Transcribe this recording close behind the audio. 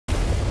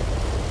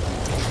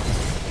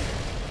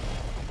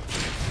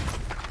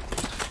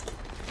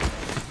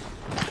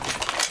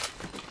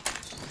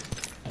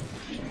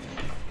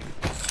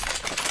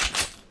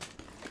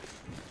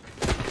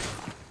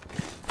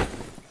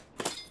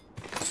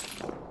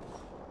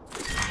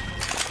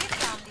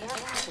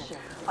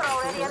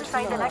Already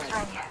inside the next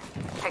ring.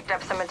 Picked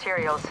up some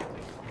materials.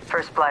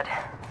 First blood.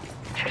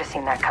 Should have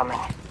seen that coming.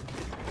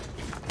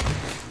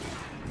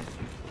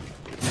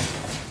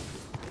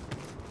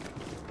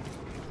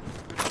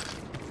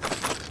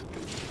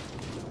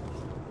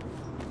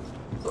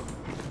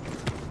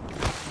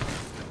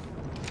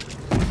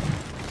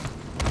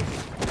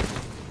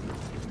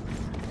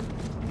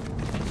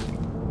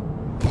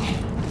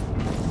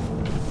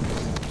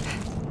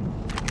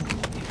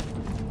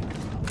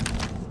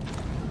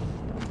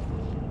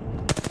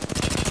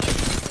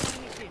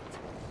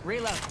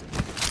 Reload.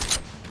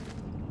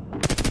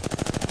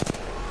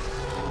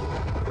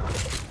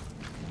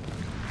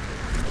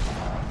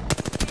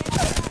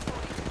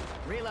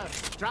 Reload.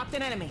 Dropped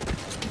an enemy.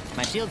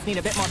 My shields need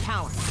a bit more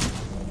power.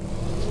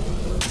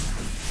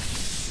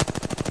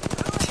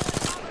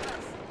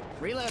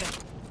 Reloading.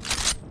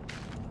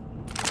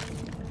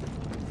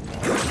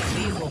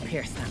 These will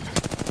pierce them.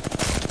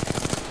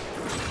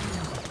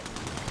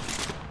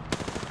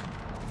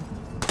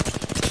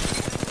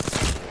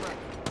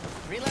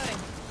 Reloading.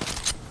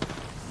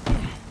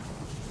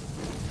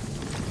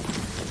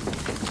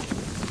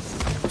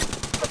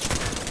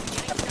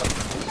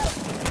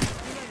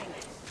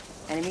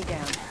 Enemy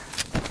down.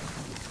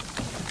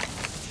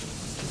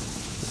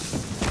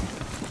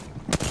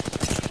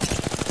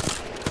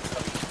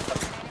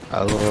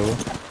 Alô, alô.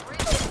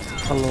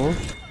 Alô?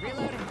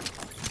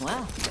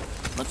 Well,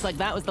 looks like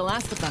that was the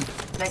last of them.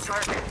 Nice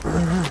work.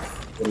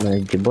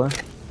 De boa?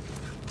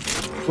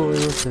 Foi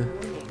você.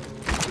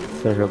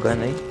 Tá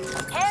jogando aí?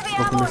 Heavy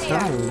Vou ammo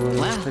começar? here. Vou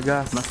Wow, pegar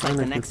a looks like the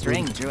cena next aqui.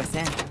 ring drew us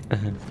in.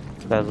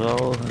 Casual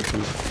ou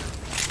ranked?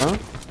 Hã?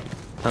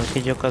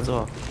 Ranked ou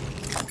casual?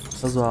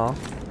 Casual.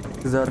 Se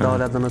quiser dar uma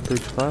olhada na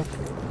Twitch, tá?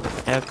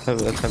 É, eu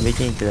acabei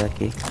de entrar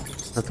aqui.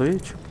 Na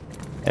Twitch?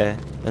 É,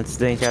 antes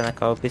de eu entrar na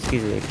call eu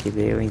pesquisei aqui,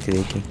 daí eu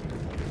entrei aqui.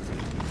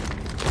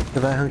 Você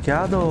vai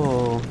ranqueado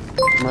ou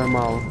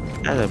normal?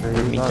 Cara, por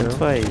mim valeu. tanto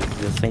faz,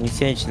 eu sou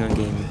iniciante no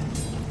game.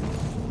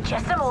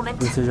 Just a moment.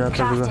 Você já tá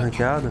jogando Crafting.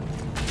 ranqueado?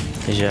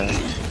 Já.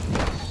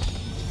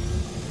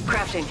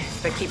 Crafting,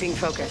 but keeping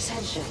focus.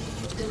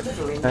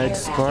 É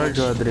Discord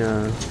ou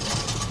Adriano?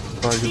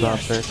 Discord dá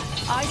certo.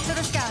 Eyes to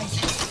the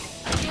skies.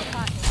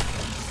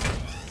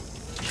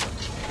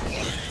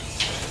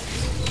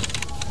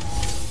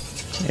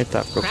 Eu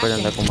tava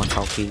procurando alguma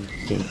call que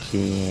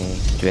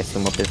tivesse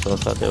uma pessoa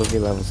só, daí eu vi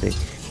lá você,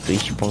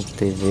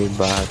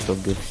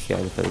 twitch.tv/oficial.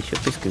 Eu falei, deixa eu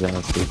pesquisar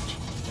na Twitch.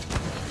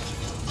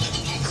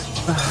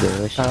 Daí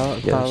eu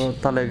achei,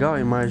 Tá legal a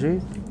imagem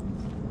aí?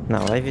 na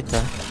live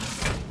tá.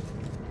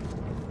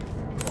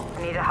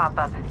 I need a hop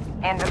up.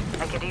 And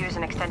I could use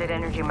an extended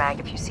energy mag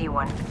if you see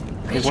one.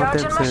 Tem quanto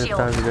Recharging tempo my você shield.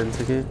 tá jogando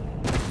isso aqui?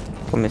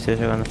 Comecei a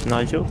jogar no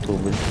final de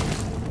outubro.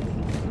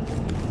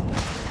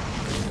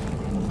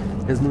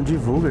 Eles não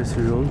divulgam esse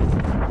jogo.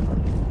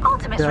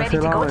 Ultimate's ready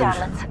to lá go, hoje.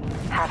 darlings.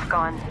 Half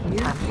gone,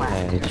 half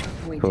left. É,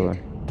 tipo,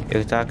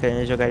 eu tava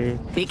querendo jogar ele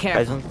Be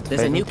faz careful. um, There's a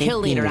faz um new kill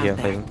leader tempinho já,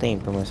 out faz there. um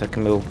tempo, mas só que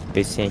meu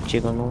PC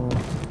antigo Não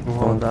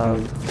rodava.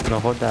 não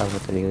rodava,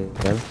 tá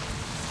ligado?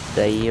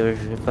 Daí eu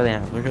falei,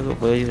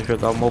 vou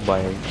jogar o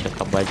mobile. A gente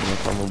acabou de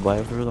montar o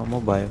mobile, vou jogar o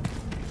mobile.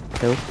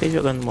 Aí eu fiquei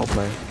jogando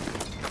mobile.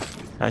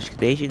 Acho que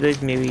desde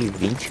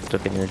 2020 que eu tô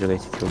querendo jogar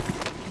esse jogo.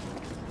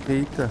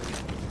 Eita.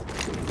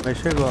 Mas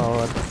chegou a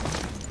hora.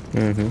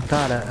 Uhum.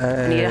 Cara,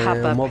 Need a hop o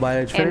up. mobile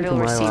é diferente do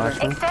Anvil mobile, eu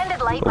receiver. acho.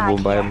 Extended light O mag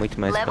mobile é here. muito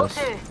mais Level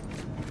fácil. 2.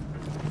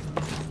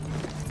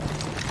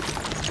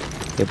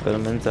 Eu pelo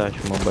menos acho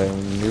o mobile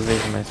 1000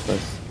 vezes mais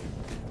fácil.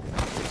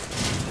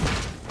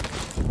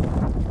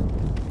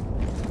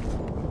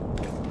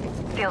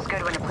 Feels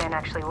good when a plan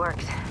actually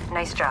works.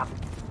 Nice job.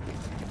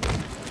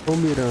 Ô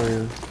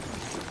Miranha.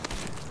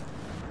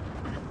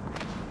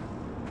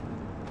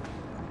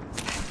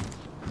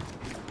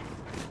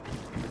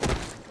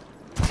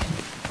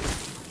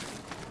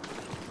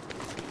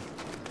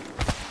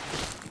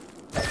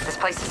 This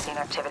place has seen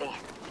activity.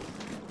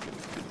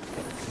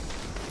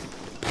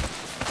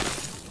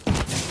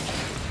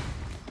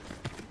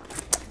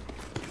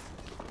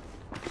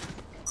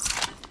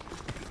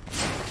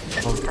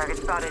 Target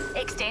spotted.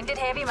 Extended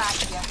heavy mag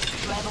here.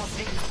 Level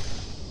 3.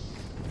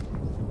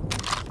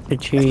 Eu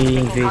te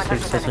enviei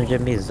solicitação de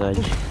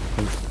amizade.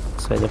 Quando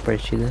sai da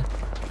partida,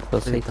 tô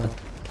aceitando.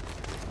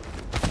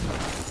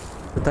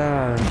 Você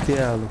tá que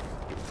elo?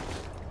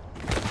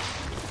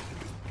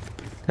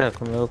 Cara,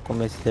 como eu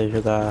comecei a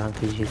jogar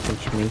Ranked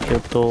recentemente, eu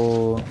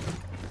tô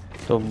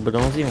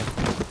bronze 1.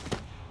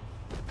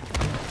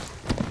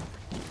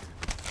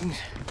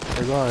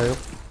 É igual eu.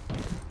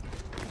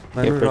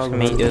 Mas Eu não jogo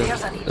praticamente,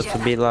 mais. eu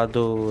subi lá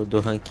do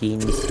rank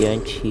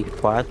iniciante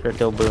 4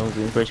 até o bronze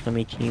 1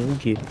 praticamente em um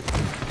dia.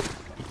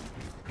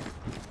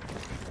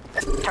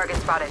 Target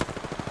spotted.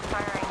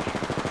 Firing.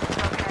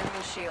 Broken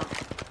enemy shield.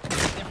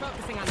 They're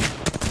focusing on me.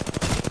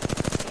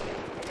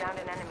 I downed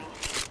an enemy.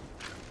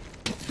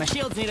 My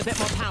shields need a bit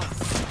more power.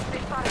 They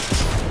spotted.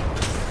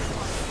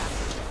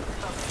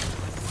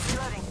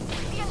 Reloading.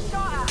 Being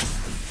shot at.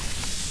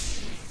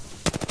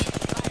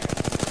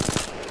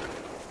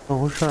 Estão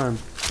rushando.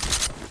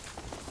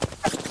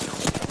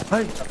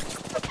 Ai!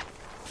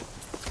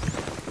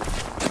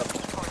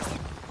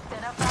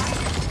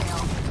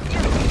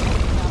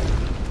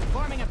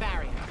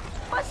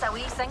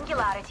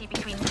 singularity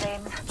between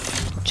them.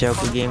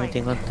 Thiago Game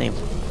tem quanto tempo?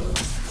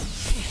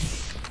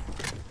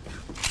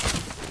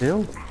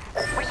 Eu?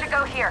 We should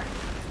go here.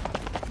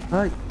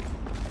 Ai.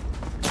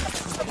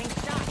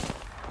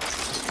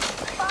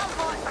 Bomb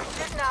bots are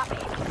shooting at me.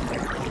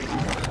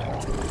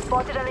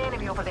 Spotted an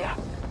enemy over there.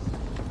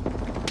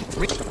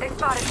 They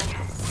spotted me.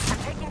 I'm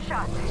taking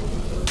shots.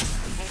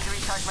 Need to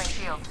recharge my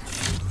shields.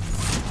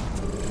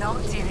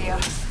 Numpty there.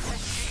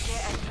 This should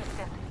get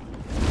interesting.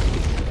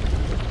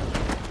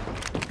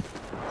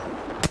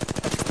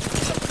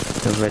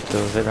 Tô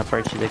vendo a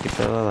partida aqui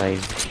pela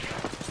live.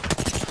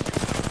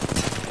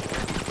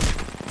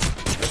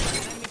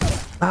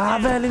 Ah,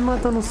 velho, ele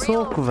matou no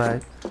soco,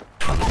 velho.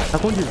 Tá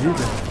com de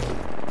vida.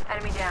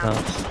 Enemy down.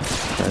 Nossa,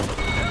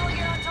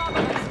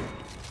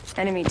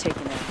 Enemy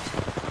taken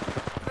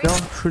out. Tem um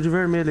chute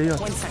vermelho aí, ó. 1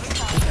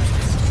 second.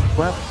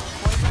 Ué?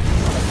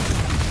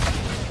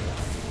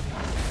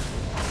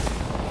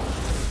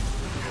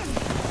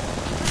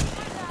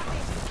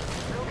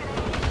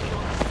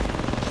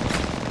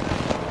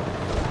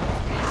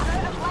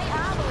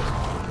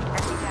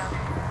 Enemy down.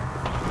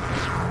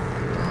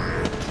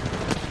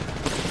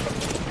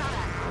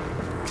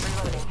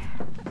 Reloading.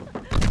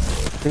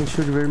 Tem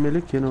shield vermelho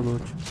aqui no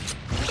loot.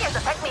 Here's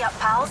a pick me up,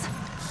 pals.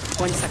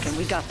 1 second,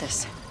 we got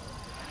this.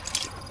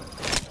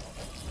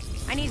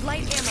 I need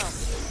light ammo.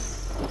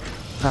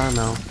 Ah,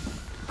 não.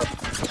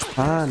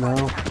 Ah, não.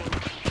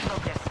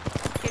 Focus.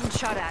 Getting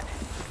shot at.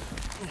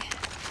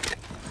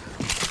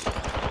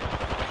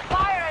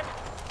 Firing!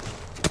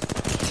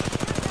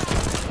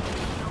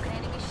 Broken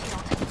enemy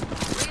shield.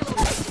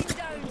 Reloading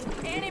down.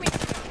 Enemy.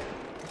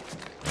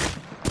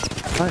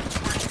 Ai,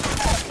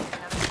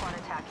 Another squad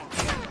attacking.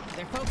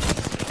 They're focused.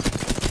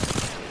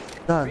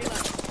 cuidado.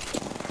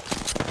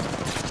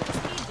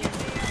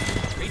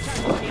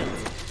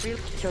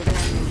 Killed an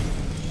enemy.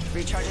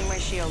 Recharging my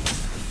shield.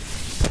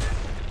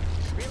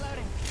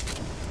 Reloading.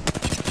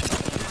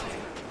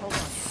 Hold on.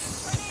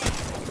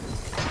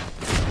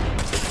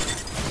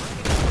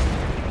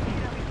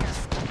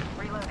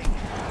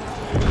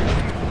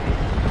 Reloading.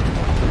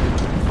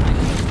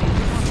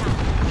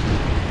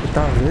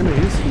 Tá vendo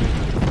isso?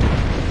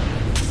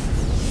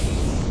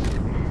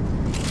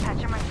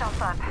 Patching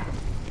myself up.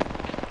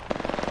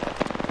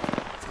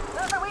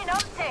 Those are we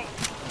numpty.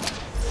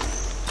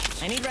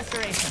 I need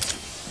restoration.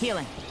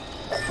 Healing.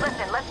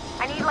 Listen,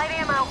 I need light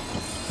ammo.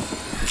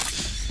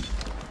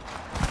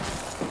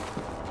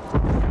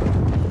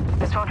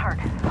 This won't hurt.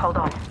 Hold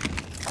on.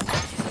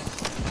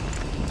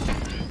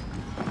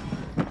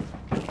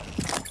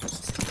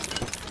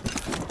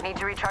 Need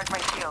to recharge my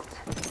shields.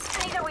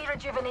 Need a wee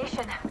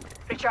rejuvenation.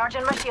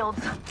 Recharging my shields.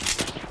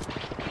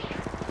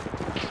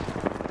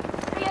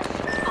 Me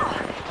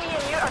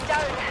and you are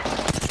down.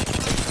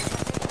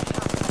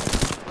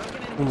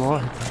 Não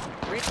morre.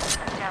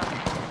 Down.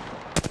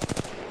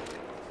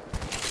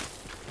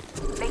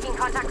 Making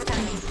contact with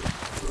enemies.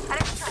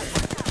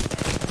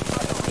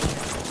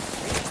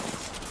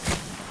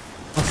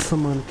 Nossa,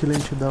 mano, que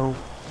lentidão.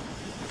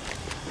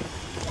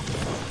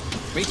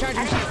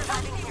 Recharging.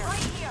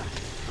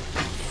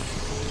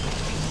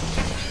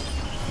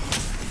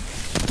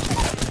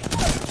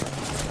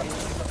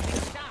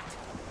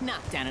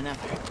 Knock down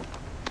another.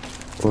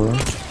 Pô.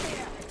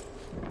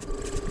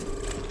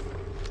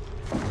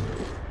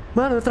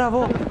 Mano,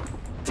 travou.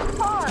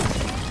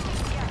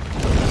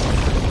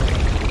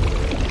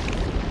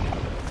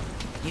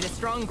 Need a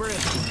strong group.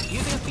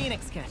 Using a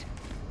Phoenix kit.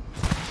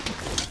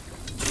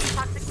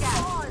 Toxic gas.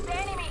 Oh,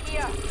 there's enemy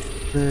here.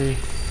 Sei.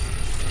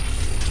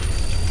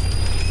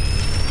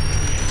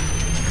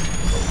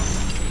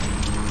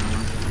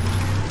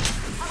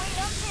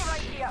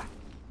 Right here.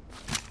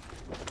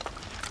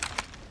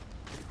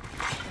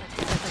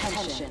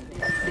 Attention,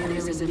 there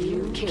is a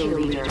new kill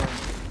leader.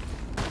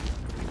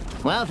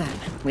 Well then,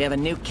 we have a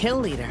new kill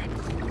leader.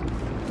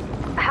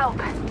 Help.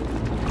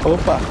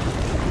 Opa,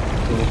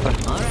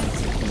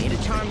 Alright, we need a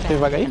charm Tem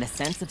vaga aí? back and a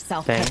sense of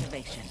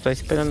self-preservation. tô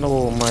esperando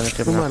o mano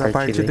terminar Mano, a a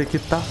partida. partida aqui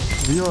tá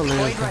Void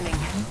violenta. running.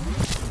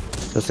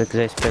 Se você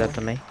quiser esperar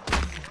também.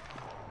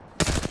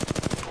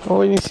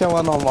 vou iniciar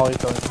uma normal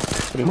então.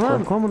 por Mano,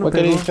 enquanto. como não Vou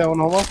querer pegou? iniciar uma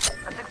normal.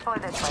 Let's explore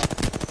this way.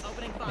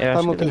 Opening fire. Eu Tá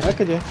acho, no que,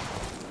 Hacked?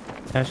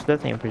 acho que dá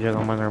tempo de jogar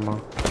uma normal.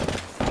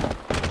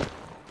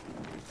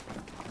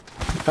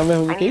 Tá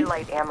mesmo I nick aí? need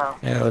light ammo.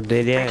 É, o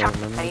dele é o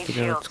mesmo nick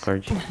do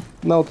Discord.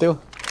 Não, o teu.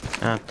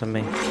 Ah,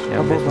 também. É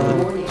o mesmo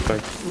do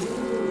Discord.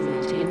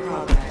 Movement in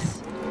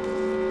progress.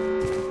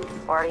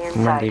 Already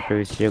Mandei inside. pra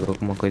ver se chegou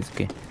alguma coisa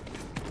aqui.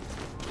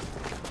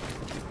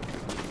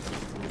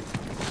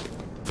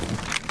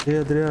 E aí,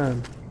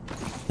 Adriano?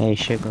 Aí,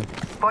 chegou.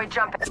 Boy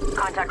jumping.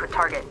 Contact with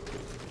target.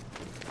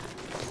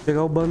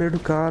 Pegar o banner do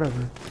cara,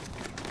 velho.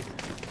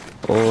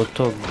 Ô,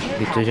 Togo,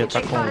 e tu já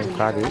tá com um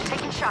cara aí?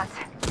 Taking shots.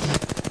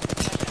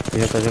 Tu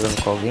já tá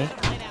jogando com alguém?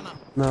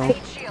 Não,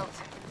 Need shields.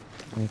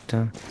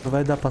 Então. não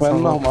vai dar pra Vai no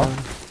salvar o normal.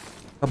 cara.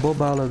 Acabou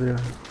bala, Adriano.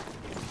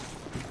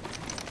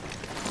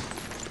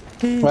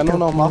 Vai no Eita,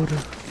 normal. porra.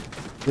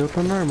 Eu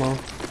tô normal.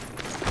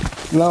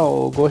 Não,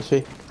 o Ghost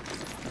aí.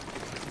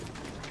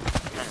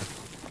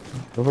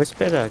 Eu vou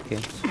esperar aqui.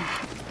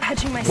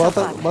 Patching myself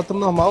Bota, up. bota no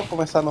normal,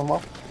 começar normal.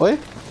 Oi?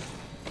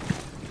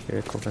 Deixa eu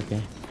ver qual que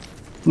é.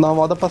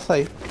 Normal dá pra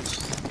sair.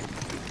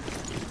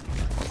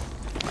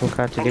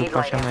 Colocar tudo em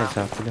caixa mais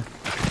rápido.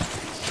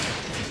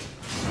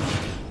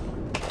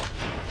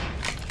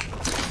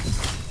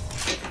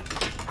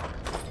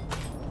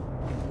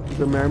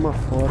 Joga minha arma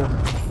fora.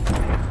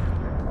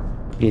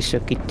 Isso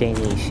aqui tem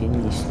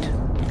sinistro.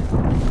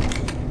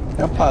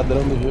 É o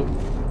padrão do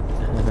jogo.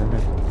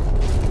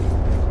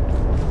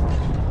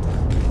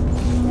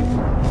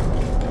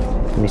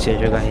 Comecei a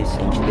jogar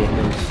recente, daí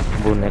meus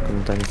bonecos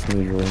não tá nesse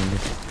nível ainda.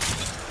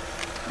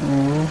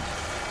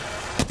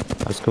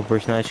 Acho que o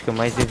personagem que eu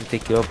mais devo ter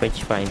aqui é o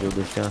Pathfinder, eu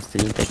tenho umas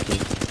 30 aqui.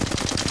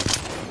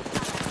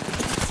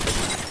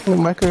 O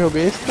mais que eu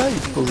joguei é esse daí,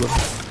 pô.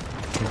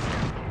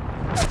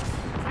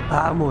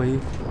 Ah, morri.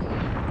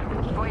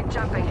 Void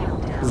jumping.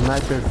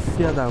 Sniper,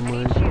 filha da mãe.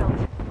 Need shield.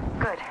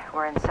 Good,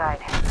 we're inside.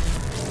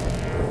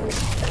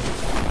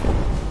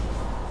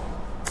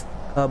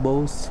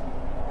 Acabou-se.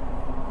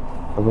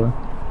 Tá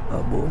bom?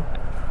 Acabou.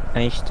 A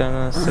gente tá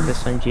na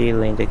seleção de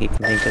lenda aqui, que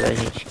dentro a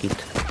gente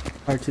quita.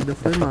 A partida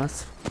foi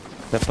massa.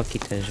 Dá pra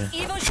quitar já.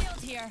 Evo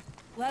shield here.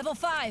 Level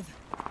 5.